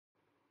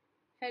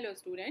Hello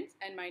students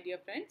and my dear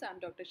friends, I am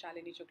Dr.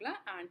 Shalini Shukla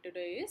and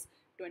today is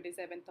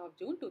 27th of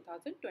June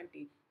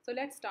 2020. So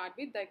let's start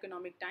with the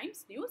Economic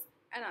Times news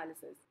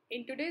analysis.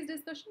 In today's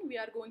discussion, we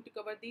are going to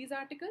cover these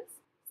articles.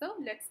 So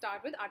let's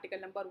start with article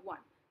number 1.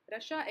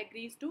 Russia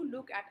agrees to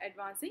look at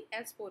advancing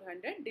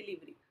S-400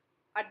 delivery.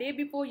 A day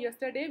before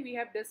yesterday, we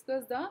have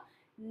discussed the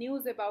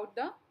news about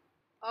the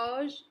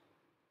urge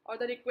or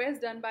the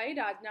request done by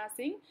Rajnath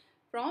Singh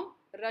from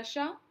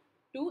Russia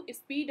to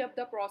speed up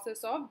the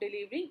process of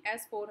delivering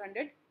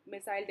S-400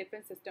 missile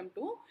defense system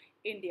to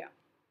India.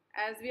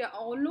 As we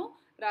all know,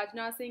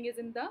 Rajnath Singh is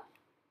in the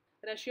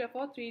Russia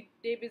for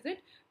 3-day visit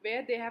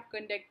where they have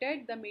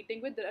conducted the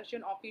meeting with the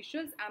Russian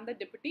officials and the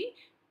deputy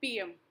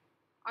PM.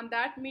 On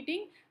that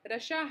meeting,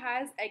 Russia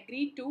has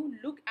agreed to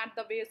look at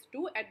the ways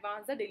to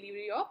advance the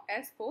delivery of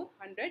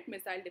S-400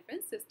 missile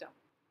defense system.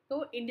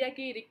 तो India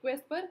की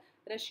request पर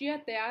Russia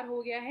तैयार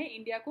हो गया है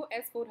India को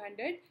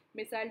S-400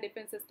 missile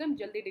defence system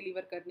जल्दी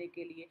deliver करने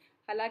के लिए।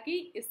 हालांकि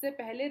इससे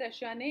पहले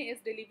रशिया ने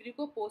इस डिलीवरी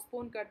को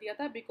पोस्टपोन कर दिया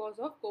था because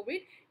of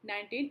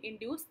covid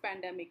 induced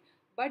pandemic.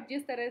 But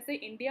जिस तरह से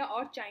इंडिया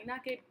और चाइना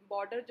के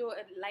बॉर्डर जो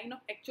लाइन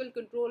ऑफ एक्चुअल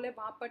कंट्रोल है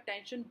वहाँ पर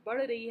टेंशन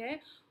बढ़ रही है,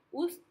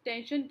 उस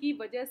टेंशन की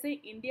वजह से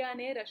इंडिया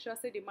ने रशिया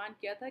से डिमांड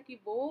किया था कि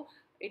वो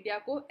इंडिया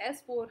को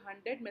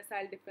S-400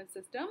 मिसाइल डिफेंस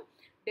सिस्टम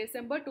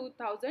दिसंबर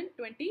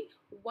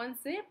 2021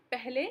 से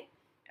पहले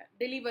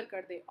डिलीवर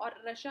कर दे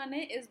और रशिया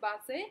ने इस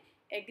बात से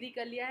एग्री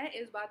कर लिया है,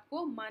 इस बात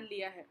को मान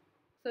लिया है।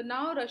 So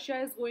now Russia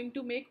is going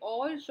to make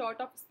all sort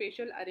of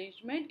special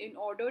arrangement in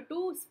order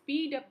to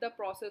speed up the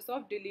process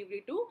of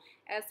delivery to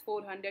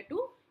S-400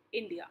 to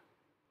India.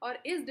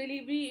 और इस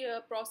डिलीवरी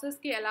प्रोसेस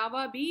के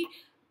अलावा भी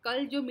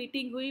कल जो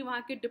मीटिंग हुई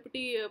वहाँ के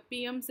डिप्टी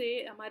पीएम से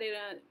हमारे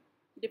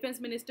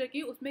डिफेंस मिनिस्टर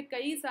की, उसमें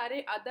कई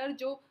सारे अदर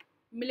जो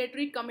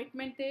मिलिट्री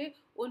कमिटमेंट थे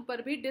उन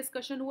पर भी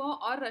डिस्कशन हुआ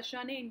और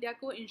रशिया ने इंडिया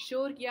को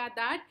इंश्योर किया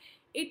that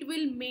it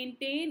will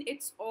maintain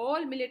its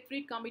all military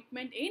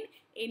commitment in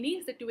any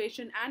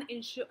situation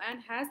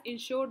and has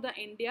ensured the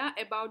India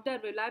about the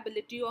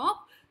reliability of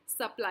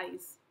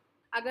supplies.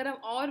 अगर हम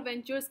और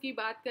वेंचर्स की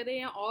बात करें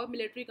या और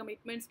मिलिट्री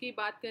कमिटमेंट्स की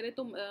बात करें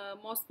तो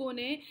मॉस्को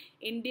ने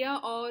इंडिया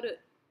और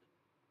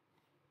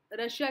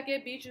रशिया के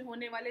बीच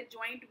होने वाले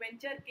जॉइंट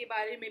वेंचर के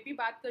बारे में भी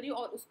बात करी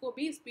और उसको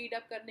भी स्पीड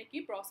अप करने की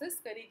प्रोसेस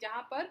करी,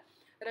 जहां पर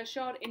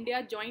रशिया और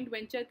इंडिया जॉइंट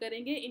वेंचर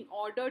करेंगे in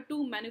order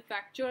to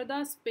manufacture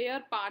the spare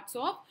parts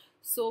of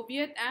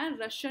Soviet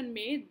and Russian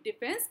made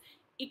defence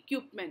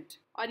equipment.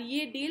 और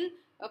ये डील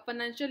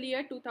फाइनेंशियल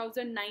ईयर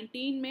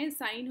 2019 में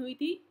साइन हुई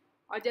थी।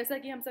 और जैसा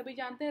कि हम सभी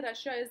जानते हैं,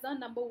 Russia is the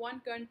number 1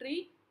 country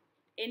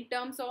in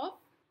terms of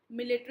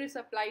military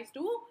supplies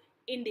to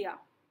India.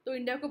 तो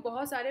इंडिया को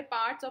बहुत सारे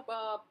पार्ट्स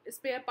ऑफ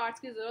स्पेयर पार्ट्स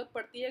की ज़रूरत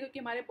पड़ती है क्योंकि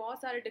हमारे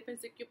बहुत सारे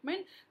डिफेंस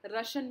इक्विपमेंट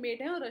रशियन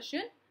मेड हैं और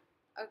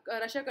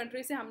रशिया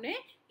कंट्री से हमने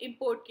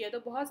इंपोर्ट किया, तो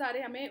बहुत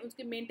सारे हमें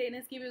उसके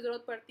मेंटेनेंस की भी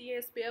ज़रूरत पड़ती है,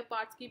 स्पेयर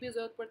पार्ट्स की भी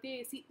ज़रूरत पड़ती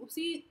है।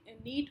 उसी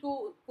नीड को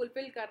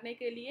फुलफ़िल करने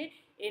के लिए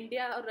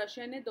इंडिया और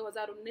रशिया ने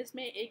 2019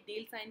 में एक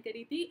डील साइन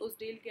करी थी। उस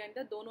डील के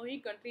अंदर दोनों ही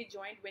कंट्री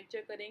जॉइंट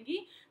वेंचर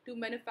करेंगी to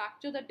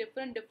manufacture the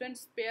different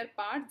spare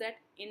parts that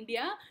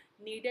India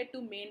needed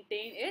to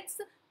maintain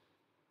its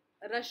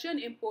Russian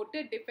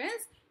imported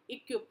defense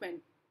equipment.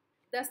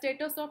 The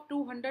status of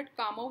 200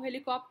 Kamo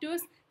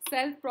helicopters,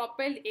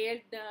 self-propelled air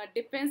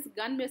defense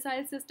gun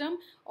missile system,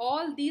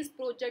 all these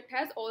project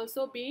has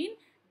also been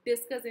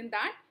discussed in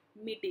that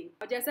meeting.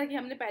 और जैसा कि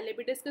हमने पहले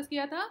भी discuss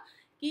किया था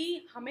कि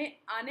हमें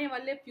आने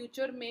वाले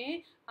फ्यूचर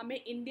में हमें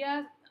इंडिया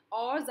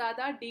और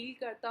ज़्यादा डील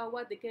करता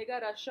हुआ दिखेगा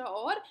रशिया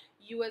और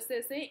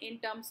यूएसए से in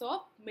terms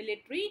of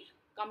military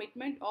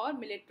commitment और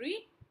मिलिट्री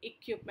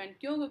इक्विपमेंट।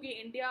 क्यों? क्योंकि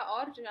इंडिया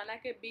और चाइना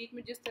के बीच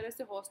में जिस तरह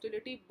से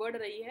हॉस्टिलिटी बढ़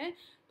रही है,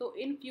 तो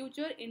in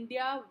future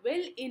India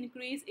will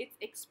increase its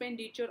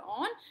expenditure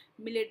on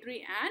military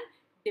and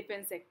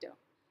defence sector.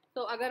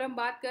 तो अगर हम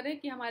बात करें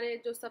कि हमारे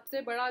जो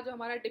सबसे बड़ा जो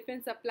हमारा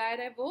डिफेंस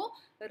सप्लायर है वो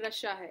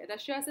रशिया है,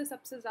 रशिया से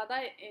सबसे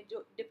ज़्यादा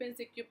जो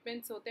डिफेंस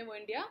इक्विपमेंट्स होते हैं वो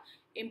इंडिया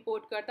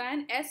इंपोर्ट करता है।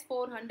 And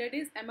S-400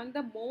 is among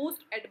the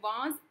most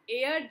advance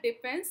air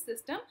defence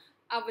system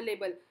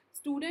available.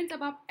 Students,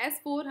 अब आप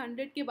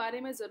S-400 के बारे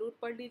में ज़रूर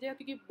पढ़ लीजिएगा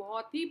क्योंकि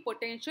बहुत ही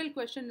पोटेंशियल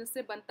क्वेश्चन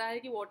इससे बनता है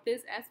कि व्हाट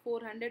इज़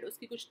S-400,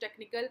 उसकी कुछ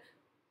टेक्निकल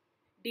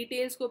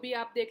डिटेल्स को भी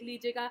आप देख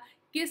लीजिएगा।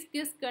 किस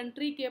किस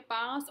कंट्री के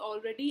पास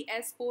ऑलरेडी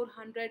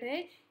S-400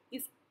 है,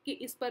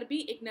 इस पर भी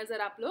एक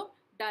नज़र आप लोग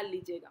डाल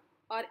लीजिएगा।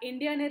 और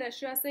इंडिया ने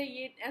रशिया से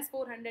ये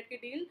S-400 की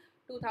डील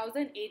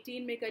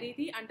 2018 में करी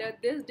थी। Under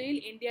this deal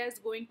India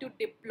is going to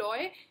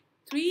deploy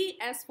 3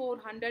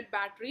 S-400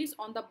 batteries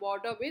on the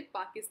border with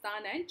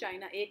Pakistan and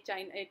China.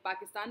 एक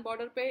पाकिस्तान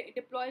बॉर्डर पे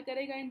डिप्लॉय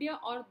करेगा इंडिया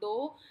और 2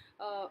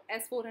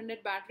 S-400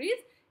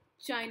 बैटरीज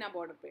चाइना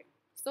बॉर्डर पे।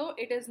 So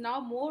it is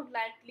now more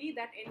likely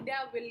that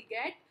India will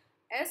get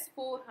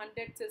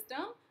S-400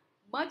 system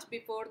much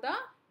before the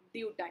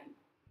due time.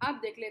 अब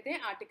देख लेते हैं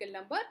article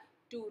number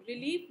 2,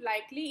 relief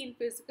likely in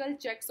physical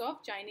checks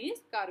of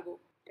Chinese cargo.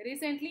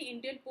 Recently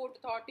Indian port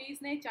authorities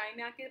ने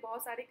China के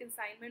बहुत सारे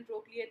consignment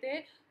रोक लिए थे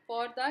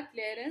फॉर द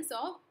क्लियरेंस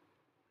ऑफ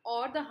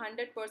और द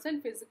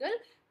 100% फिजिकल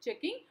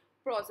चेकिंग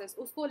प्रोसेस,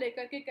 उसको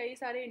लेकर के कई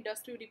सारे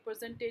इंडस्ट्री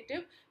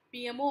रिप्रेजेंटेटिव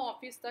पीएमओ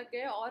ऑफिस तक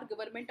गए और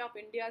गवर्नमेंट ऑफ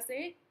इंडिया से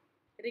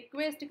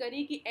रिक्वेस्ट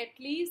करी कि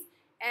एटलीस्ट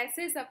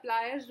ऐसे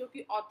सप्लायर्स जो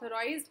कि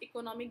ऑथराइज्ड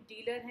इकोनॉमिक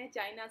डीलर हैं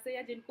चाइना से,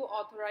 या जिनको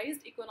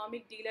ऑथराइज्ड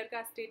इकोनॉमिक डीलर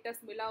का स्टेटस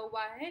मिला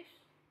हुआ है,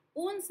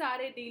 उन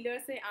सारे डीलर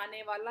से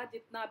आने वाला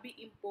जितना भी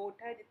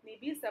इंपोर्ट है, जितनी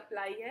भी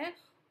सप्लाई है,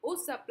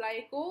 उस सप्लाई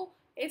को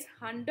इस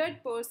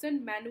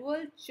 100%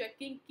 मैनुअल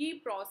चेकिंग की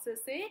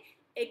प्रोसेस से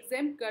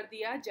एग्जेम्प्ट कर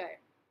दिया जाए।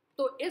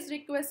 तो इस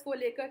रिक्वेस्ट को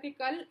लेकर के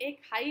कल एक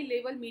हाई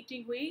लेवल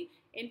मीटिंग हुई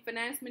इन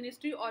फाइनेंस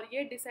मिनिस्ट्री और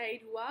ये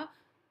डिसाइड हुआ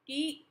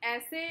कि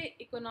ऐसे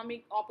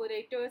इकोनॉमिक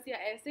ऑपरेटर्स या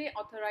ऐसे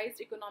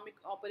ऑथराइज्ड इकोनॉमिक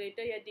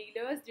ऑपरेटर या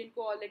डीलर्स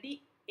जिनको ऑलरेडी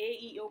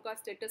एईओ का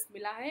स्टेटस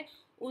मिला है,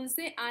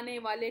 उनसे आने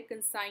वाले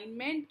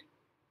consignment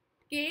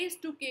case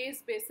to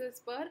case basis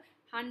पर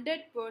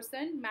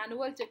 100%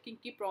 मैनुअल चेकिंग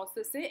की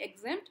प्रोसेस से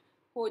एग्जेम्प्ट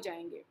हो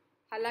जाएंगे।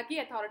 हालांकि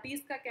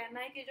अथॉरिटीज़ का कहना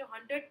है कि जो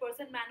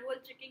 100% मैनुअल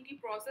चेकिंग की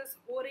प्रोसेस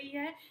हो रही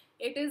है,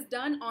 it is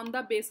done on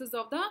the basis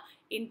of the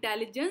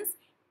intelligence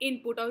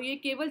input, और ये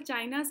केवल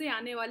चाइना से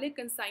आने वाले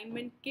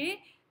कंसाइनमेंट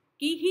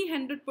की ही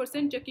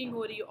 100% चेकिंग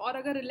हो रही है। और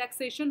अगर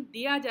रिलैक्सेशन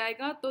दिया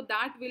जाएगा तो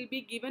that will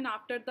be given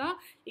after the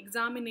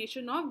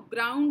examination of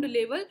ground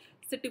level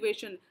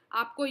situation.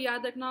 आपको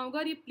याद रखना होगा,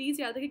 और ये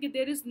प्लीज़ याद रखें कि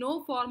there is no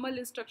formal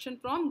instruction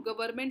from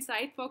government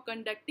side for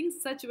conducting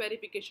such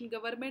verification.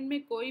 Government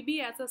में कोई भी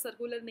ऐसा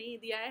सर्कुलर नहीं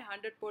दिया है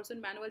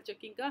 100% मैनुअल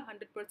चेकिंग का,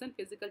 100%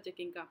 फिजिकल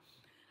चेकिंग का।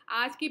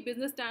 आज की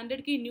बिजनेस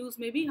स्टैंडर्ड की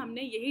न्यूज़ में भी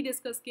हमने यही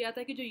डिस्कस किया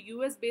था कि जो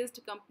यूएस बेस्ड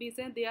कंपनीज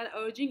हैं, they are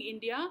urging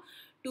India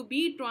to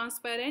be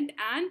transparent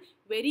and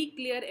very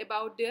clear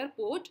about their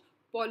port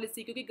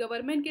policy, क्योंकि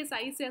गवर्नमेंट के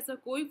साइड से ऐसा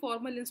कोई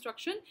फॉर्मल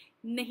इंस्ट्रक्शन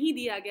नहीं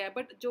दिया गया है।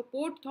 बट जो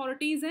पोर्ट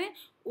अथॉरिटीज़ हैं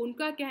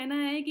उनका कहना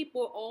है कि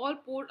all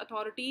port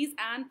authorities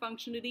and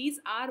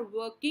functionaries are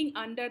working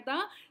under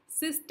the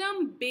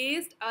system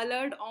based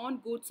alert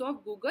on goods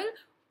of Google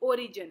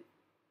origin.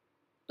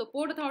 तो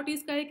पोर्ट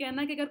अथॉरिटीज़ का ये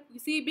कहना है कि अगर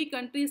किसी भी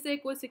कंट्री से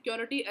कोई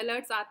सिक्योरिटी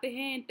अलर्ट्स आते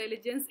हैं,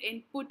 इंटेलिजेंस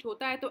इनपुट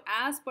होता है, तो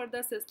as per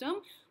the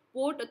system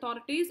port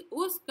authorities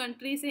उस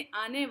कंट्री से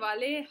आने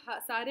वाले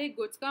सारे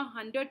गुड्स का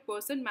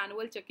 100%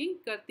 मैनुअल चेकिंग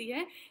करती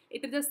है।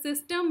 It is a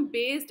system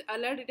based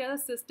alert, it is a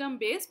system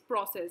based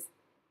process.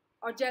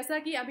 और जैसा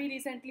कि अभी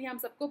रिसेंटली हम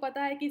सबको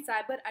पता है कि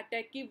साइबर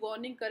अटैक की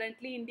वार्निंग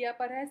करंटली इंडिया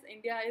पर है।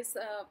 India is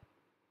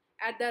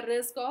at the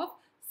risk of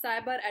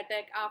cyber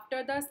attack after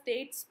the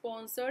state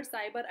sponsored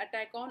cyber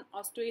attack on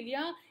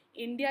Australia.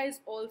 India is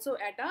also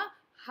at a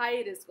high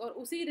risk, और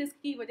उसी रिस्क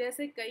की वजह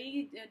से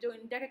कई जो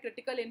इंडिया का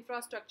क्रिटिकल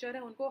इंफ्रास्ट्रक्चर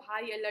है उनको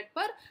हाई अलर्ट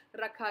पर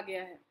रखा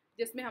गया है,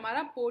 जिसमें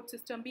हमारा पोर्ट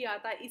सिस्टम भी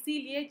आता है।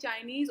 इसीलिए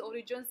चाइनीज़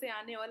ओरिजिन से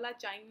आने वाला,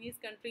 चाइनीज़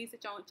कंट्री से,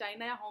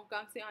 चाइना या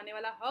हांगकांग से आने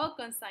वाला हर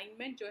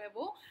कंसाइनमेंट जो है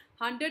वो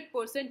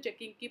 100%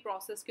 चेकिंग की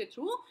प्रोसेस के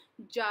थ्रू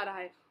जा रहा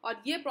है।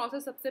 और ये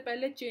प्रोसेस सबसे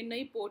पहले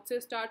चेन्नई पोर्ट से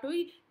स्टार्ट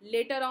हुई,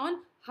 लेटर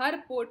ऑन हर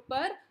पोर्ट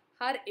पर,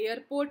 हर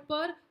एयरपोर्ट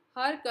पर,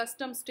 हर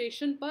कस्टम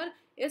स्टेशन पर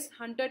इस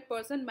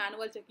 100%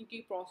 मैनुअल चेकिंग की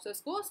प्रोसेस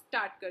को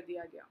स्टार्ट कर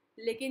दिया गया।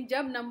 लेकिन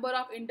जब number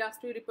of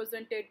industry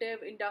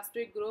representative,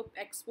 industry group,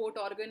 export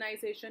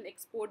organisation,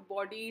 export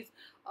bodies,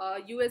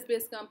 US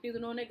based companies,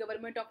 उन्होंने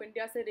गवर्नमेंट ऑफ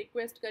इंडिया से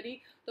रिक्वेस्ट करी,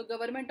 तो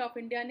गवर्नमेंट ऑफ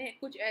इंडिया ने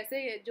कुछ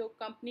ऐसे जो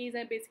कंपनीज़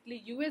हैं,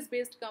 बेसिकली यूएस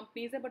बेस्ड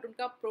कंपनीज़ हैं बट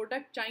उनका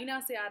प्रोडक्ट चाइना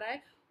से आ रहा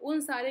है,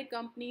 उन सारे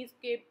कंपनीज़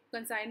के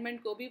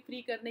कंसाइनमेंट को भी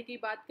फ्री करने की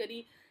बात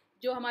करी।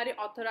 जो हमारे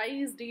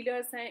ऑथराइज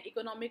डीलर्स हैं,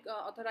 इकोनॉमिक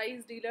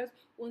ऑथराइज डीलर्स,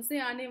 उनसे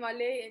आने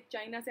वाले,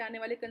 चाइना से आने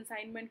वाले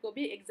कंसाइनमेंट को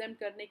भी एग्जाम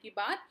करने की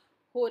बात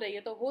हो रही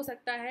है। तो हो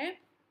सकता है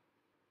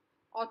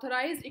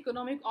ऑथराइज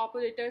इकोनॉमिक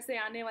ऑपरेटर से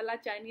आने वाला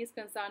चाइनीज़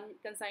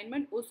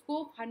कंसाइनमेंट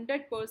उसको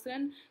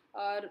 100%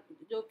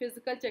 जो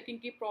फिजिकल चेकिंग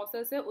की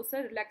प्रोसेस है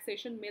उससे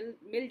रिलैक्सेशन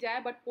मिल जाए।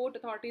 बट पोर्ट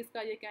अथॉरिटीज़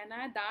का ये कहना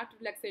है that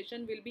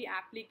relaxation will be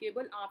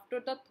applicable after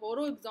the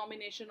Thoreau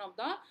examination of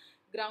the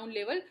ground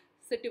level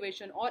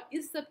situation. और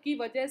इस सब की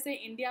वजह से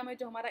इंडिया में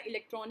जो हमारा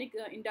इलेक्ट्रॉनिक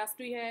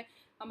इंडस्ट्री है,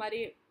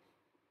 हमारी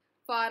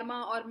फार्मा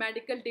और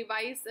मेडिकल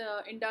डिवाइस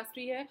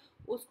इंडस्ट्री है,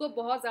 उसको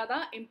बहुत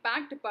ज़्यादा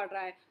इम्पैक्ट पड़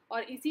रहा है।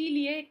 और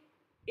इसीलिए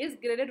इस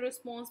ग्रेडेड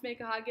रिस्पॉन्स में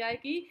कहा गया है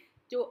कि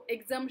जो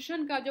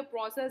एग्जम्पशन का जो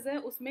प्रोसेस है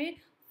उसमें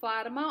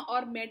फार्मा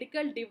और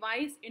मेडिकल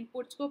डिवाइस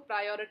इनपुट्स को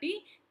प्रायोरिटी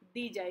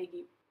दी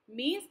जाएगी।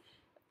 मीन्स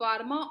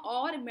फार्मा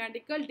और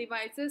मेडिकल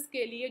डिवाइसेस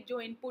के लिए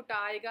जो इनपुट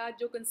आएगा,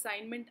 जो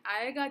कंसाइनमेंट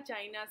आएगा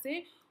चाइना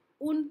से,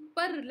 उन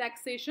पर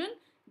रिलैक्सेशन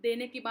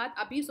देने की बात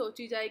अभी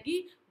सोची जाएगी।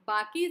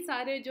 बाकी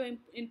सारे जो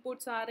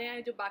इनपुट्स आ रहे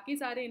हैं, जो बाकी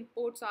सारे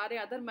इनपुट्स आ रहे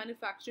हैं अदर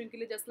मैन्युफैक्चरिंग के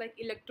लिए, जस्ट लाइक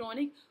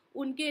इलेक्ट्रॉनिक,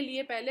 उनके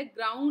लिए पहले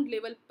ग्राउंड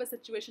लेवल पर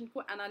सिचुएशन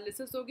को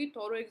एनालिसिस होगी,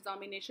 थोरो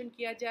एग्जामिनेशन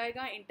किया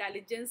जाएगा,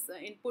 इंटेलिजेंस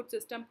इनपुट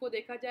सिस्टम को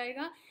देखा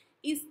जाएगा।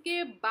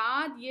 इसके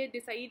बाद ये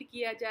डिसाइड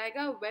किया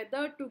जाएगा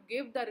weather to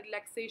give the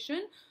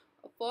relaxation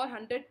for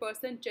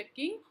 100%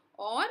 checking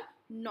और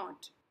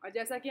नॉट। और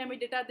जैसा कि हम ये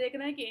डेटा देख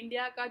रहे हैं कि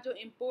इंडिया का जो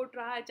इंपोर्ट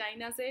रहा है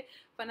चाइना से,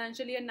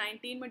 फाइनेंशियल ईयर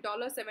 19 में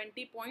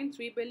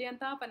 $70.3 बिलियन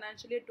था,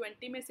 फाइनेंशियल ईयर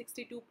 20 में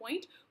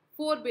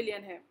 62.4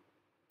 बिलियन है।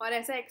 और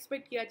ऐसा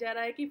एक्सपेक्ट किया जा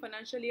रहा है कि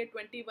फाइनेंशियल ईयर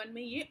 21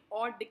 में ये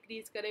और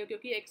डिक्रीज़ करेगा,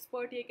 क्योंकि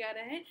एक्सपर्ट ये कह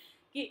रहे हैं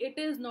कि it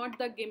is not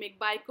the gimmick,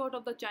 boycott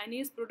of the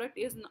Chinese product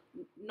is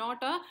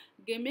not a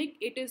gimmick,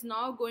 it is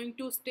now going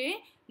to stay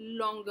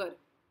longer.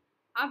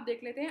 अब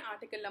देख लेते हैं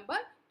article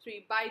number 3,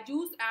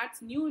 Byju's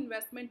ads new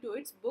investment to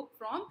it's book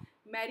from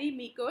Mary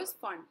makers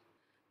fund.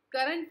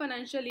 Current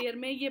financial year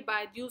में ये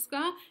बायजूस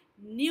का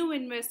new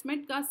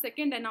investment का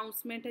second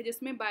announcement है,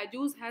 जिसमें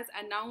Byju's has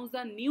announce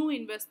the new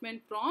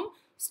investment from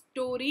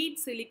storeyed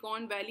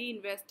silicon valley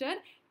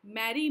investor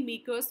Mary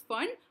makers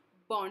fund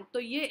bond. तो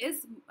ये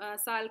इस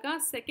साल का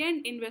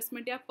सेकेंड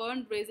इन्वेस्टमेंट या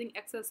फंड रेजिंग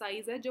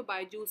एक्सरसाइज है जो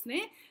बायजूस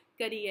ने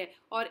करी है।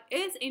 और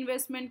इस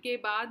इन्वेस्टमेंट के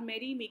बाद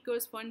मैरी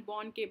मेकर्स फंड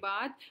बॉन्ड के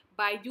बाद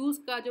बायजूस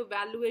का जो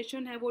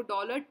वैल्यूएशन है वो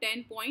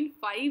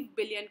 $10.5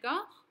 बिलियन का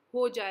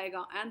हो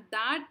जाएगा, and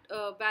that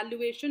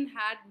valuation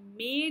had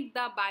made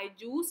the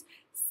Byju's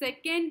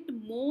second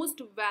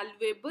most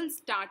valuable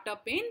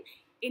startup in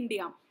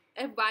India.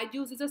 If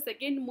Byju's is the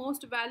second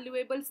most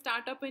valuable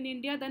startup in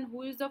India, then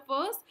who is the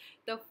first?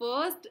 The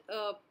first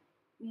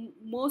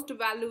most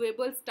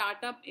valuable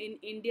startup in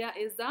India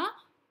is the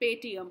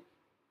Paytm,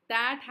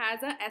 that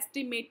has an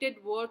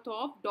estimated worth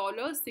of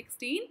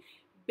 $16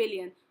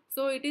 billion.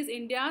 So it is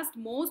India's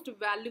most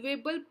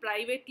valuable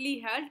privately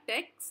held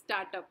tech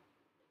startup.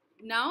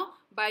 Now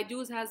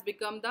Byju's has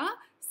become the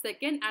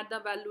second at the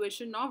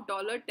valuation of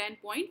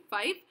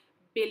 $10.5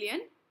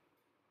 billion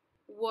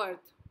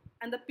worth.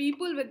 And the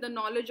people with the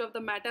knowledge of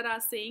the matter are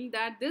saying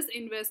that this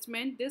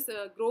investment, this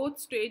growth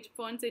stage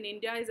funds in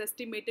India is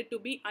estimated to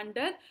be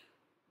under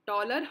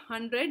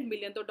 $100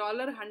 million. तो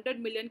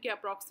 $100 million के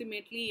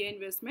approximately ये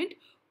investment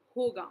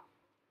होगा।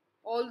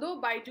 Although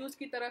Byju's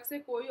की तरफ से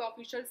कोई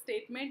official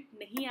statement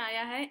नहीं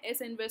आया है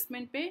इस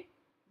इन्वेस्टमेंट पे,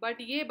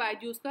 बट ये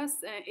बायजूस का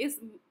इस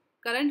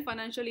करंट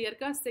फाइनेंशियल ईयर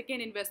का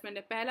सेकेंड इन्वेस्टमेंट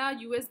है। पहला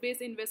यूएस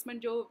बेस्ड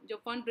इन्वेस्टमेंट जो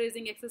फंड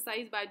रेजिंग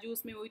एक्सरसाइज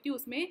बायजूस में हुई थी,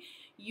 उसमें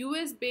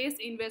US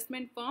based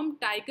investment firm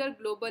tiger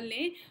global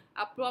ने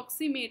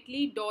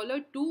अप्रॉक्सीमेटली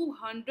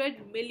 $200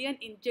 मिलियन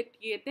इंजेक्ट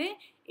किए थे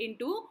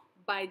इनटू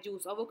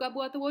बायजूस। और वो कब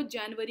हुआ था? वो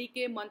जनवरी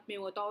के मंथ में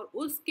हुआ था। और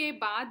उसके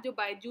बाद जो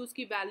बायजूस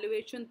की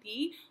वैल्यूएशन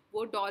थी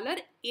वो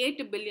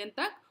 $8 बिलियन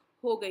तक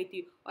हो गई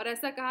थी। और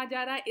ऐसा कहा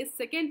जा रहा है इस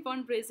सेकेंड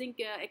फंड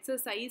रेजिंग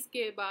एक्सरसाइज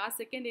के बाद,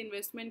 सेकेंड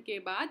इन्वेस्टमेंट के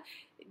बाद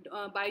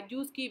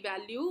बायजूस की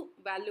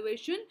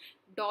वैल्यूएशन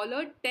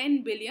 $10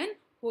 बिलियन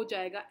हो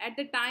जाएगा। At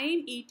the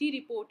time ET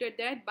reported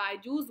that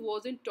Byju's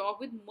was in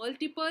talk with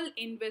multiple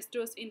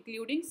investors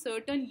including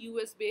certain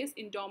US based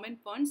endowment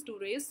funds to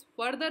raise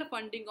further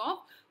funding of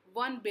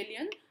 $1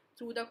 billion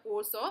through the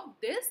course of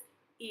this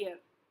year.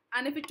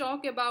 And if we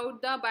talk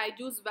about the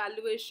Byju's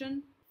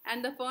valuation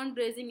and the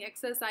fundraising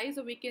exercise,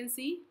 so we can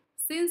see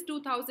since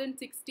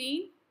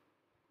 2016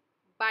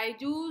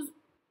 Byju's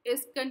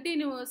is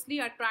continuously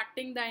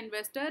attracting the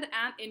investor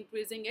and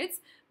increasing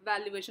its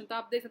valuation. तो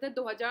आप देख सकते हैं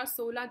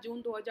 2016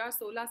 जून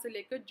 2016 से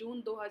लेकर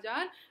जून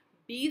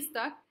 2020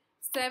 तक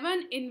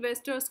 7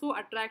 investors को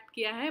attract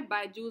किया है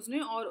बायजूस ने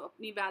और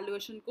अपनी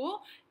वैल्यूएशन को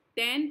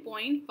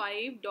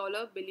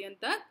 $10.5 बिलियन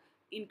तक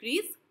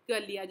इंक्रीज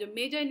कर लिया। जो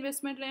मेजर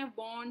इन्वेस्टमेंट रहे हैं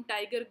बॉन्ड,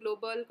 टाइगर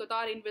ग्लोबल,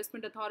 कतार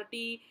investment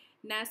authority,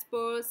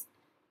 नेस्पर्स,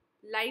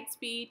 light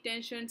speed,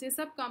 tension, ये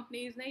सब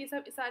कंपनीज ने, ये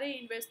सब सारे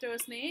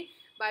इन्वेस्टर्स ने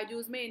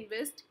बायजूस में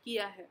इन्वेस्ट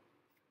किया है।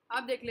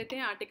 अब देख लेते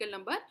हैं article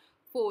number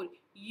 4,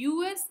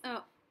 US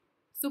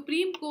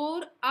supreme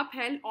court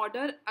upheld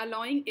order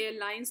allowing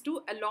airlines to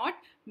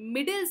allot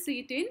middle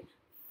seat in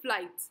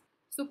flights.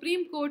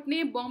 Supreme court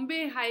ने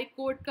बॉम्बे हाई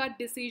कोर्ट का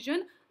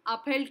डिसीजन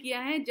अपहेल्ड किया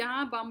है,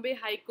 जहां बॉम्बे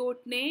हाई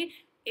कोर्ट ने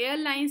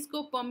एयरलाइंस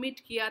को परमिट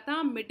किया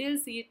था मिडिल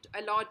सीट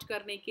अलॉट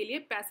करने के लिए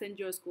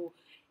पैसेंजर्स को।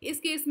 इस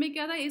केस में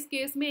क्या था? इस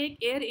केस में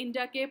एक एयर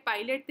इंडिया के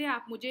पायलट थे।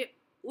 आप मुझे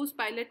उस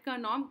पायलट का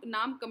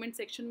नाम कमेंट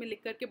सेक्शन में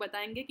लिख करके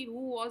बताएंगे कि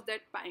who was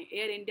that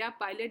air India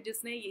pilot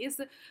जिसने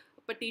इस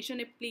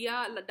पटिशन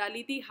प्लिया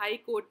डाली थी हाई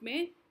कोर्ट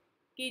में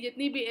कि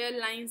जितनी भी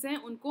एयरलाइंस हैं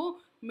उनको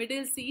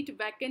मिडिल सीट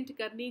वैकेंट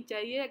करनी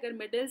चाहिए। अगर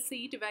मिडिल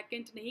सीट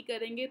वैकेंट नहीं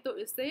करेंगे तो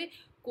इससे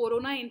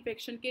कोरोना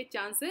इन्फेक्शन के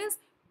चांसेस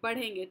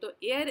बढ़ेंगे। तो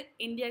एयर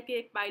इंडिया के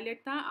एक पायलट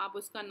था, आप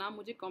उसका नाम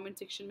मुझे कमेंट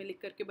सेक्शन में लिख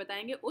करके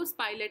बताएंगे। उस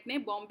पायलट ने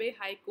बॉम्बे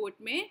हाई कोर्ट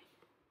में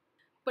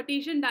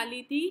पटिशन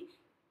डाली थी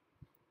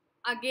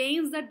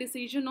against the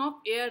decision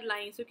of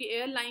airlines, क्योंकि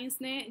एयरलाइंस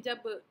ने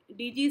जब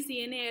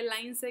DGCA ने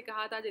एयरलाइंस से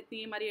कहा था,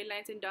 जितनी हमारी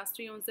एयरलाइंस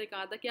इंडस्ट्री है उनसे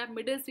कहा था कि आप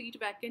मिडिल सीट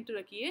वैकेंट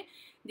रखिए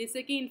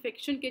जिससे कि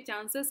इन्फेक्शन के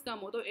चांसेस कम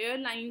हो, तो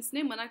एयरलाइंस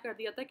ने मना कर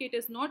दिया था कि it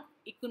is not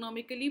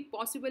economically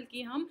possible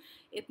कि हम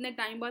इतने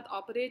टाइम बाद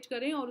ऑपरेट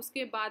करें और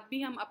उसके बाद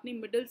भी हम अपनी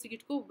मिडिल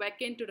सीट को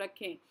वैकेंट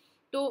रखें।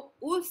 तो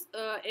उस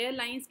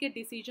एयरलाइंस के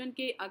डिसीजन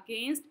के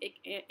अगेंस्ट एक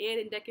एयर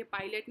इंडिया के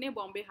पायलट ने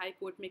बॉम्बे हाई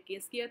कोर्ट में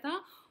केस किया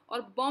था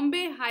और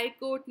बॉम्बे हाई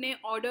कोर्ट ने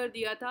ऑर्डर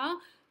दिया था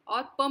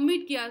और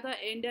परमिट किया था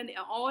इंडियन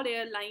और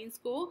एयरलाइंस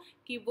को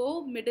कि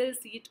वो मिडिल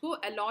सीट को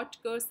अलॉट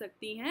कर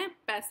सकती हैं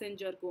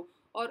पैसेंजर को।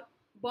 और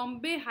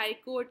बॉम्बे हाई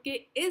कोर्ट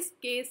के इस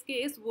केस के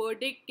इस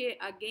वर्डिक्ट के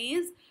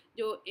अगेंस्ट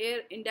जो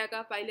एयर इंडिया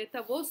का पायलट था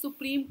वो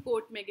सुप्रीम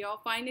कोर्ट में गया और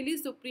फाइनली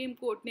सुप्रीम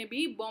कोर्ट ने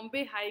भी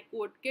बॉम्बे हाई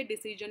कोर्ट के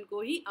डिसीजन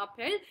को ही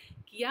अपहेल्ड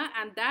किया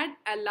and that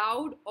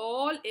allowed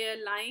all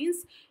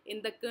airlines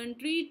in the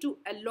country to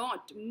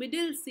a lot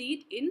middle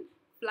seat in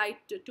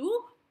flight to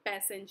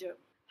passenger.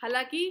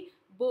 हालांकि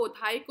बोथ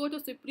हाई कोर्ट और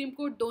सुप्रीम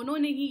कोर्ट दोनों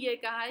ने ही ये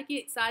कहा है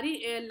कि सारी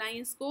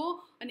एयरलाइंस को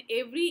and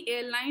every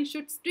airline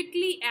should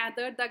strictly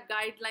adder the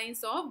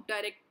guidelines of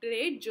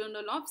directorate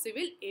general of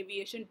civil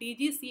aviation.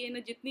 DGCA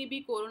ने जितनी भी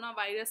कोरोना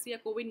वायरस या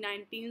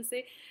कोविड-19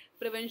 से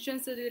प्रिवेंशन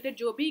से रिलेटेड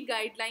जो भी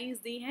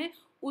गाइडलाइंस दी हैं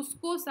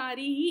उसको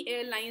सारी ही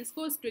एयरलाइंस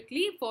को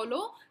स्ट्रिक्टली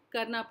फॉलो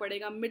करना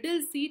पड़ेगा।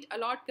 मिडिल सीट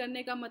अलॉट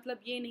करने का मतलब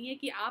ये नहीं है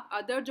कि आप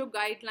अदर जो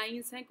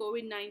गाइडलाइंस हैं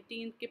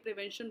कोविड-19 के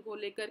प्रिवेंशन को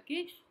लेकर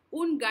के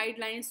उन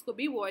गाइडलाइंस को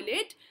भी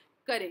वॉयलेट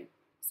करें।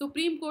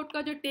 सुप्रीम कोर्ट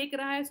का जो टेक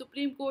रहा है,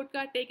 सुप्रीम कोर्ट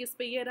का टेक इस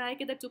पे ये रहा है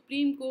कि the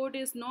supreme court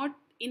is not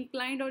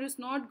inclined or is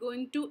not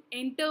going to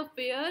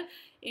interfere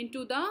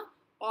into the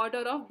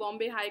order of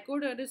Bombay High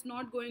Court or is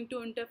not going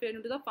to interfere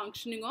into the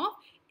functioning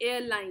of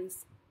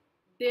airlines.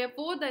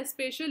 Therefore, the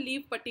special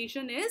leave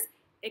petition is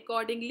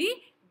accordingly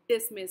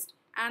dismissed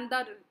and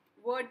the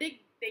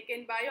verdict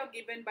taken by or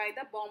given by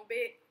the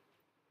Bombay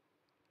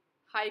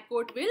High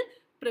Court will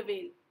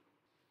prevail.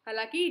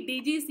 हालांकि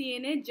DGCA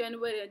ने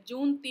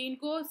जून 3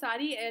 को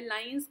सारी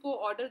airlines को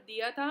order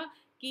दिया था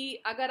कि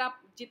अगर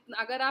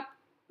आप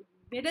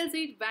मिडिल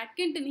सीट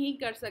वैकेंट नहीं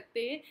कर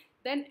सकते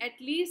then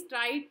at least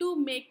try to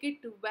make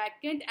it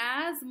vacant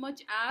as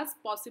much as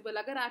possible.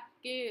 अगर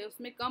आपके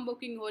उसमें कम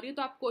बुकिंग हो रही है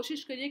तो आप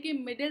कोशिश करिए कि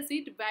मिडिल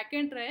सीट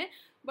वैकेंट रहे,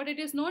 but it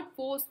is not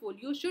forceful.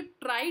 You should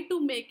try to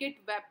make it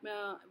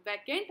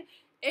vacant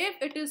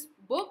if it is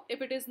booked.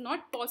 If it is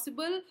not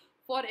possible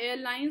for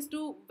airlines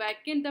to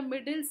vacate the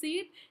middle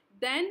seat,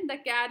 then the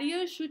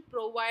carrier should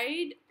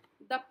provide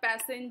the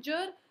passenger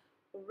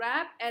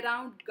wrap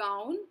around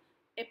gown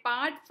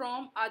apart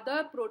from other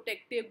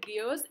protective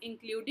gears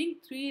including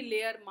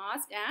 3-layer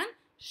mask and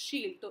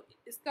shield. तो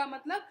इसका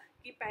मतलब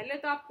कि पहले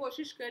तो आप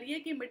कोशिश करिए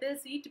कि middle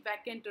seat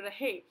vacant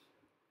रहे.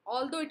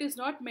 Although it is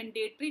not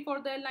mandatory for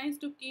the airlines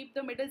to keep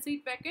the middle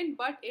seat vacant,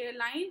 but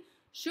airline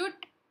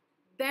should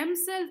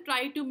themselves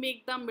try to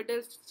make the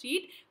middle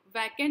seat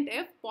vacant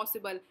if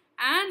possible.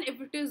 And if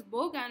it is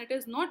booked and it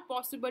is not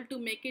possible to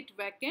make it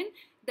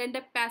vacant, then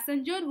the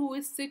passenger who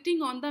is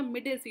sitting on the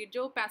middle seat,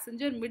 जो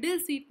passenger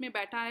middle seat में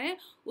बैठा है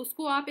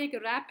उसको आप एक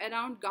wrap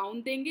around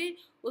gown देंगे,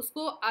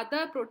 उसको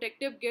other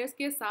protective gears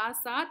के साथ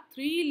साथ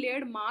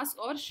 3-layered mask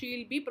और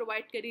shield भी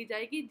provide करी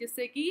जाएगी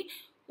जिससे कि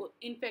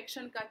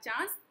infection का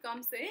chance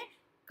कम से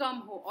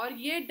कम हो।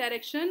 और ये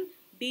डायरेक्शन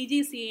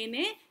डीजीसीए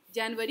ने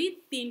जनवरी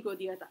 3 को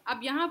दिया था। अब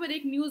यहाँ पर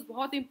एक न्यूज़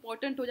बहुत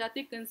इंपॉर्टेंट हो जाती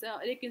है,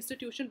 एक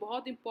इंस्टीट्यूशन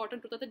बहुत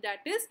इंपॉर्टेंट होता था,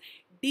 दैट इज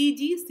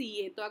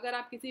डीजीसीए। तो अगर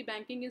आप किसी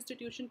बैंकिंग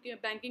इंस्टीट्यूशन के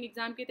बैंकिंग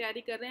एग्जाम की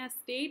तैयारी कर रहे हैं,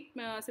 स्टेट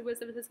सिविल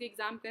सर्विसेज के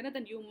एग्जाम कर रहे हैं,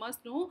 then you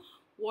must know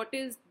what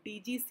is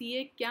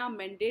DGCA, क्या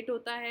मैंडेट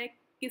होता है,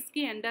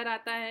 किसके अंडर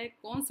आता है,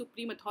 कौन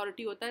सुप्रीम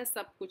अथॉरिटी होता है,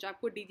 सब कुछ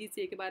आपको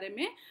डीजीसीए के बारे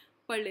में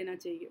पढ़ लेना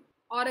चाहिए।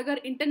 और अगर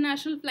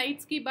इंटरनेशनल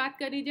फ़्लाइट्स की बात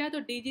करी जाए तो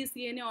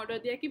डीजीसीए ने ऑर्डर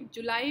दिया कि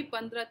जुलाई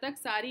 15 तक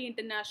सारी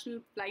इंटरनेशनल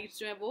फ़्लाइट्स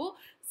जो हैं वो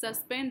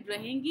सस्पेंड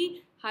रहेंगी।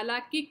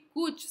 हालांकि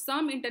कुछ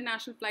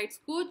इंटरनेशनल फ़्लाइट्स,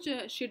 कुछ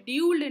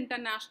scheduled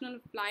international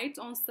flights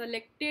on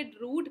selected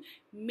root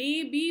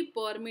may be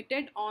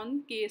permitted on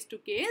case to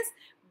case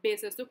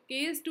basis. तो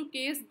केस टू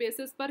केस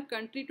बेसिस पर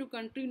कंट्री टू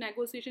कंट्री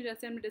नेगोशिएशन,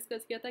 जैसे हमने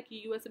डिस्कस किया था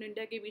कि यूएस और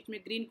इंडिया के बीच में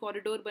ग्रीन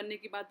कॉरिडोर बनने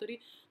की बात हो रही,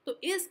 तो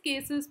इस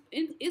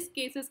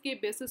केसेस के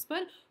बेसिस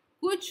पर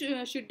कुछ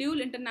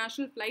शेड्यूल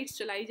इंटरनेशनल फ़्लाइट्स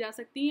चलाई जा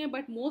सकती हैं,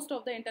 but most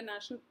of the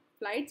international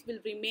flights will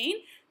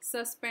remain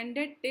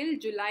suspended till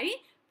जुलाई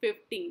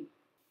 15।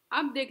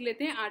 अब देख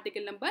लेते हैं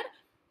article number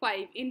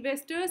 5,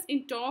 investors in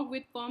talk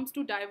with firms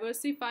to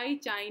diversify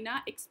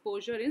China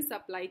exposure in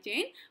supply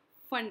chain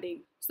funding.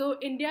 So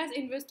India's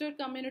investor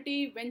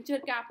community, venture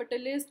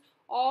capitalist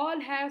all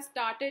have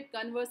started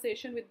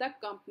conversation with the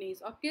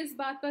companies। और किस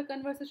बात पर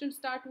conversation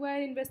start हुआ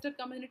है इन्वेस्टर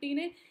कम्युनिटी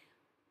ने?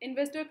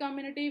 Investor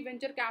community,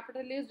 venture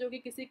capitalist जो कि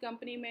किसी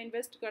कंपनी में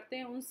इन्वेस्ट करते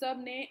हैं, उन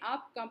सब ने अब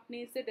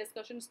कंपनी से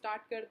डिस्कशन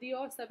स्टार्ट कर दी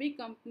और सभी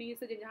कंपनी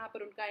से जहाँ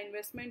पर उनका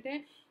इन्वेस्टमेंट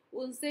है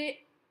उनसे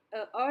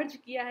अर्ज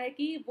किया है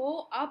कि वो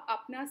अब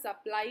अपने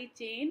सप्लाई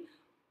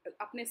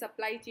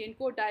चेन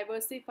को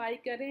डाइवर्सिफाई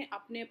करें,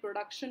 अपने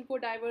प्रोडक्शन को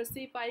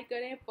डाइवर्सिफाई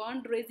करें,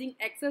 फंड रेजिंग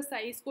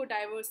एक्सरसाइज को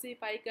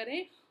डाइवर्सिफाई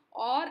करें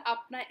और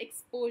अपना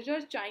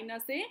एक्सपोजर चाइना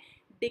से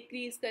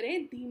डिक्रीज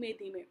करें धीमे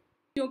धीमे।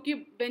 क्योंकि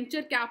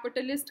वेंचर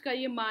कैपिटलिस्ट का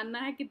ये मानना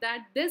है कि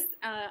that this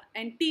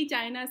anti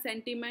China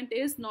sentiment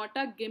is not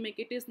a gimmick,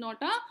 it is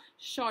not a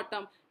short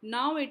term,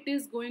 now it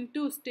is going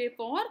to stay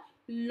for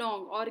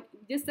long. और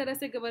जिस तरह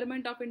से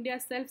government of India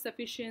self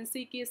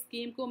sufficiency की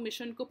स्कीम को,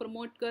 मिशन को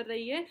प्रमोट कर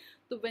रही है,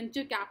 तो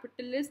वेंचर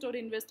कैपिटलिस्ट और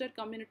इन्वेस्टर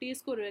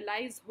कम्युनिटीज़ को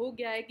रियलाइज़ हो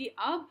गया है कि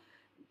अब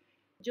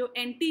जो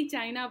एंटी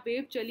चाइना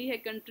वेव चली है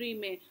कंट्री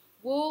में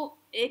वो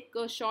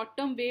एक शॉर्ट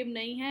टर्म वेव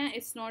नहीं है,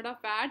 it's not a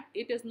fad,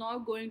 it is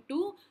not going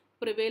to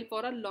prevail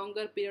for a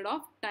longer period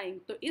of time.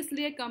 तो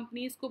इसलिए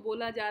कंपनीज को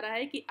बोला जा रहा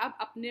है कि अब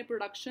अपने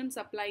प्रोडक्शन,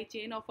 सप्लाई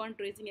चेन और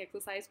फंड रेजिंग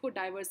एक्सरसाइज को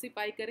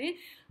डाइवर्सिफाई करें।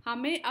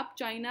 हमें अब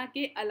चाइना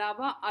के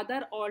अलावा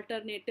अदर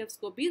ऑल्टरनेटिव्स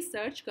को भी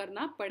सर्च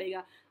करना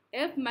पड़ेगा।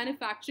 if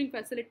manufacturing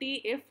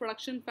facility, if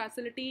production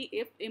facility,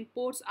 if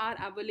imports are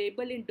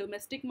available in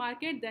domestic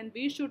market, then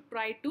we should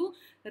try to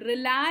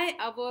rely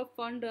our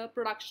fund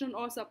production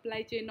or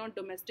supply chain on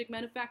domestic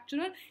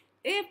manufacturer.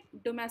 If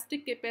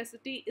domestic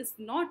capacity is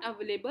not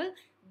available,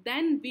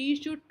 then we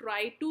should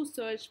try to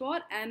search for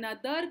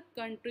another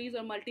countries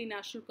or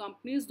multinational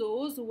companies,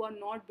 those who are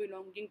not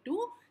belonging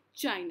to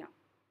China.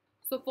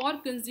 So for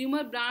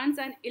consumer brands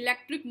and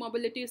electric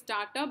mobility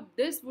startup,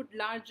 this would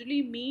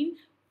largely mean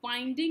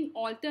finding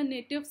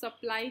alternative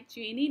supply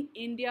chain in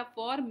India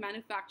for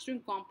manufacturing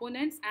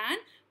components and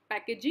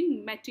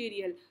packaging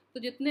material. तो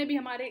जितने भी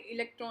हमारे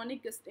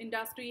electronic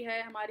industry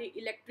है, हमारी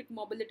electric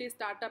mobility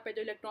startup है,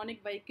 जो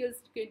electronic vehicles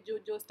के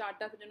जो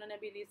स्टार्टअप है जिन्होंने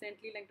अभी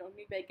रिसेंटली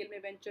इलेक्ट्रॉनिक व्हीकल में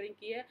वेंचरिंग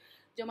की है,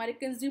 जो हमारे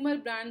कंज्यूमर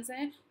ब्रांड्स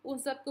हैं, उन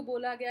सबको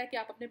बोला गया है कि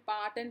आप अपने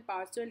पार्ट एंड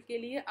पार्सल के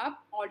लिए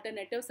आप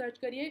ऑल्टरनेटिव सर्च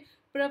करिए.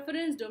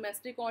 प्रेफरेंस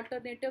डोमेस्टिक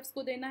ऑल्टरनेटिव्स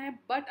को देना है,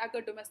 बट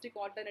अगर डोमेस्टिक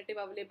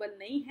ऑल्टरनेटिव अवेलेबल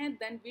नहीं है,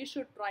 then we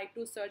should try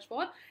to search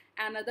for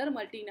another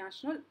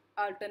multinational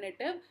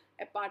alternative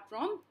apart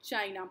from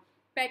China.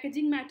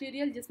 Packaging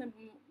material, जिसमें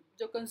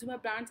जो कंज्यूमर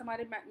ब्रांड्स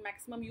हमारे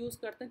मैक्सिमम यूज़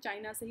करते हैं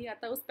चाइना से ही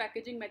आता है, उस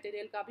पैकेजिंग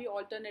मटेरियल का भी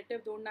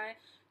ऑल्टरनेटिव ढूंढना है.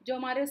 जो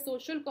हमारे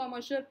सोशल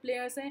कॉमर्शियल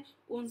प्लेयर्स हैं,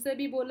 उनसे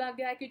भी बोला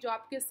गया है कि जो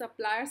आपके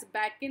सप्लायर्स,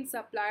 बैक एंड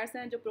सप्लायर्स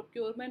हैं, जो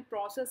प्रोक्योरमेंट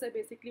प्रोसेस है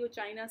बेसिकली वो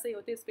चाइना से ही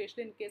होती है,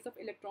 specially in case of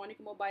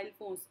electronic mobile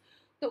phones.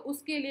 तो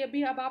उसके लिए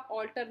भी अब आप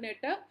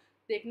ऑल्टरनेटिव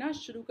देखना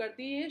शुरू कर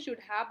दिए. शुड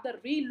हैव द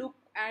री look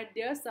at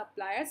there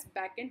suppliers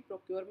back and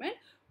procurement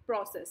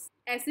process.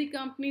 ऐसी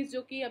कंपनीज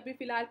जो कि अभी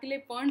फ़िलहाल के लिए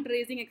फंड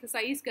रेजिंग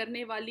एक्सरसाइज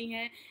करने वाली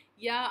हैं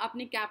या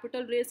अपनी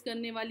कैपिटल रेज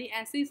करने वाली,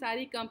 ऐसी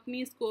सारी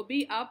कंपनीज़ को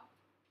भी अब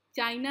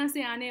चाइना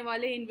से आने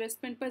वाले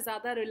इन्वेस्टमेंट पर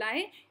ज़्यादा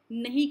रिलाय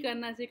नहीं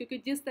करना चाहिए, क्योंकि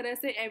जिस तरह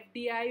से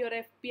FDI और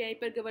FPI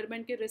पर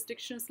गवर्नमेंट के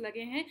रिस्ट्रिक्शंस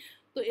लगे हैं,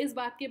 तो इस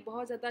बात के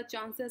बहुत ज़्यादा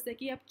चांसेस है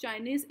कि अब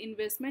चाइनीज़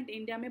इन्वेस्टमेंट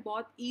इंडिया में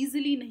बहुत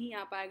ईजिली नहीं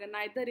आ पाएगा,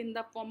 neither in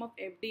the form of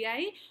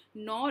FDI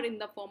nor in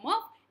the form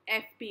of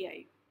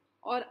FPI.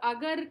 और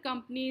अगर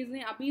कंपनीज़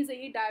ने अभी से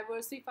ही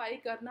डाइवर्सिफाई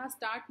करना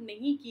स्टार्ट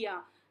नहीं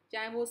किया,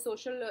 चाहे वो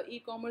सोशल ई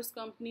कॉमर्स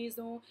कंपनीज़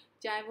हों,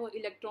 चाहे वो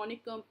इलेक्ट्रॉनिक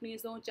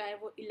कंपनीज़ हों, चाहे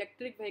वो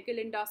इलेक्ट्रिक व्हीकल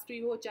इंडस्ट्री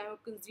हो, चाहे वो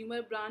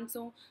कंज्यूमर ब्रांड्स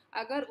हों,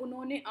 अगर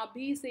उन्होंने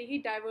अभी से ही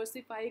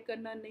डाइवर्सिफाई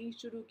करना नहीं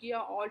शुरू किया,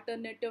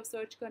 ऑल्टरनेटिव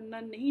सर्च करना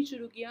नहीं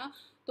शुरू किया,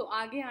 तो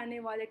आगे आने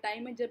वाले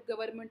टाइम में जब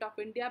गवर्नमेंट ऑफ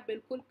इंडिया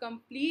बिल्कुल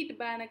कंप्लीट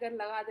बैन अगर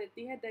लगा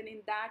देती है, then in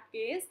that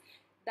case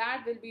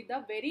that will be the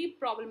very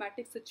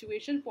problematic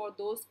situation for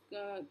those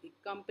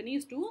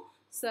companies to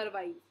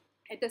survive.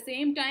 At the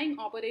same time,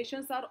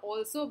 operations are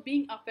also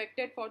being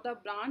affected for the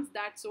brands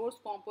that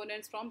source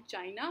components from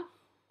China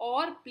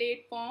or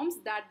platforms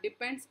that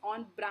depends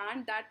on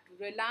brand that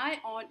rely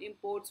on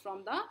imports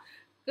from the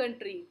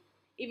country.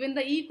 Even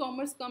the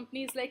e-commerce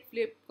companies like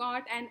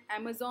Flipkart and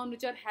Amazon,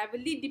 which are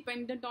heavily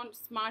dependent on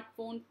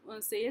smartphone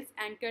sales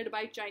anchored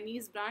by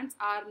Chinese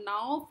brands, are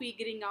now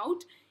figuring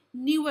out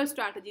newer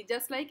strategy.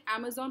 Just like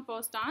Amazon for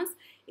instance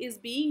is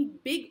being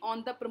big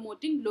on the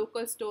promoting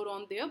local store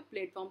on their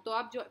platform. तो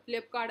अब जो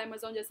Flipkart,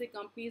 Amazon जैसे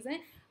companies हैं,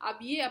 अब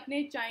ये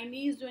अपने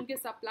Chinese जो इनके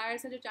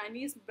सप्लायर्स हैं, जो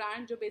चाइनीज़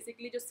ब्रांड जो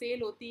बेसिकली जो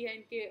सेल होती है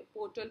इनके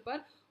पोर्टल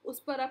पर, उस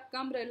पर अब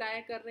कम रिलाय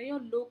कर रही हैं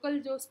और लोकल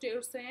जो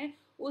स्टोर्स हैं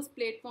उस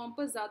प्लेटफॉर्म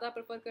पर ज़्यादा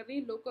प्रेफर कर रही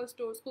हैं, लोकल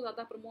स्टोर्स को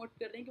ज़्यादा प्रमोट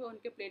कर रही हैं कि वो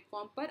उनके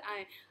प्लेटफॉर्म पर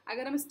आएँ.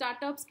 अगर हम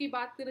स्टार्टअप्स की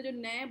बात करें, जो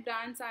नए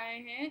ब्रांड्स आए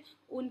हैं,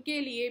 उनके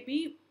लिए भी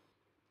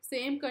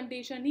सेम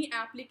कंडीशन ही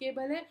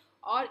एप्लीकेबल है.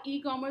 और ई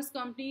कॉमर्स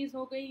कंपनीज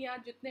हो गई या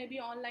जितने भी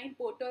ऑनलाइन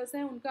पोर्टल्स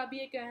हैं, उनका भी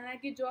ये कहना है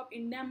कि जो अब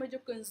इंडिया में जो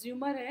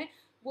कंज्यूमर है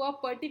वो अब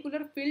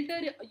पर्टिकुलर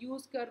फिल्टर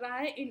यूज़ कर रहा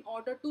है in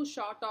order to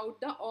short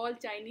out the all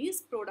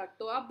Chinese product.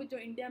 तो अब जो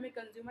इंडिया में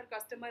कंज्यूमर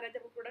कस्टमर है,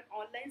 जब वो प्रोडक्ट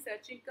ऑनलाइन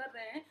सर्चिंग कर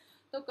रहे हैं,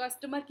 तो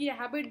कस्टमर की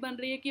हैबिट बन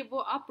रही है कि वो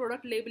अब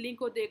प्रोडक्ट लेबलिंग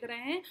को देख रहे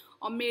हैं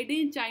और मेड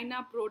इन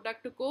चाइना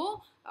प्रोडक्ट को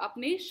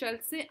अपने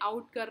शेल्फ से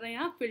आउट कर रहे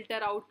हैं,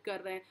 फिल्टर आउट कर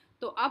रहे हैं.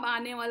 तो अब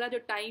आने वाला जो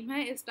टाइम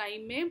है, इस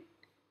टाइम में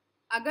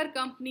अगर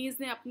कंपनीज़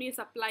ने अपनी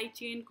सप्लाई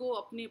चेन को,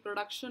 अपनी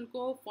प्रोडक्शन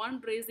को,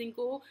 फंड रेजिंग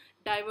को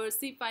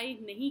डाइवर्सिफाई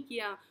नहीं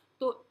किया,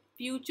 तो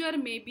फ्यूचर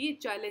में B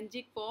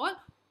challenging for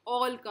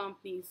all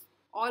companies.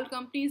 All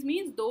companies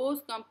means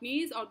those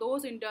companies or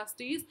those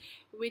industries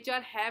which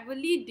are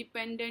heavily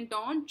dependent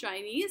on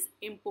Chinese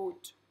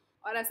import.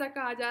 और ऐसा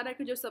कहा जा रहा है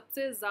कि जो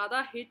सबसे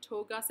ज़्यादा हिट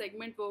होगा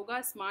सेगमेंट वो होगा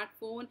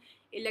smartphone,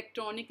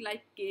 electronic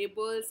like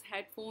cables,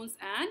 headphones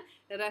and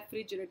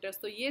refrigerators.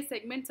 तो ये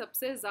सेगमेंट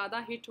सबसे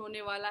ज़्यादा हिट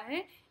होने वाला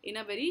है इन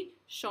अ वेरी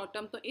शॉर्ट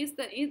टर्म. तो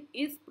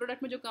इस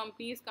प्रोडक्ट में जो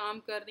कंपनीज काम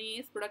कर रही हैं,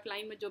 इस प्रोडक्ट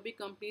लाइन में जो भी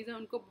कंपनीज हैं,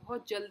 उनको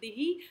बहुत जल्दी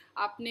ही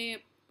अपने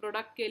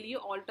प्रोडक्ट के लिए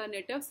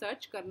ऑल्टरनेटिव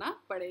सर्च करना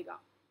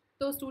पड़ेगा.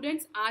 तो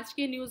स्टूडेंट्स, आज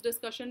के न्यूज़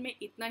डिस्कशन में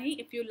इतना ही.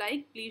 If you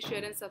like, please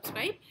share and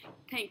subscribe.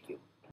 Thank you.